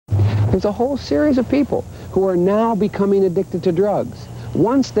There's a whole series of people who are now becoming addicted to drugs.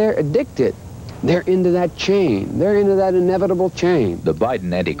 Once they're addicted, they're into that chain. They're into that inevitable chain. The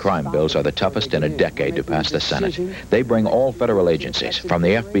Biden anti-crime bills are the toughest in a decade to pass the Senate. They bring all federal agencies, from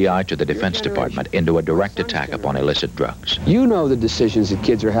the FBI to the Defense Department, into a direct attack upon illicit drugs. You know the decisions that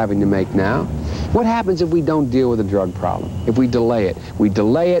kids are having to make now. What happens if we don't deal with the drug problem? If we delay it? We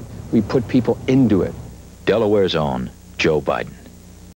delay it, we put people into it. Delaware's own Joe Biden.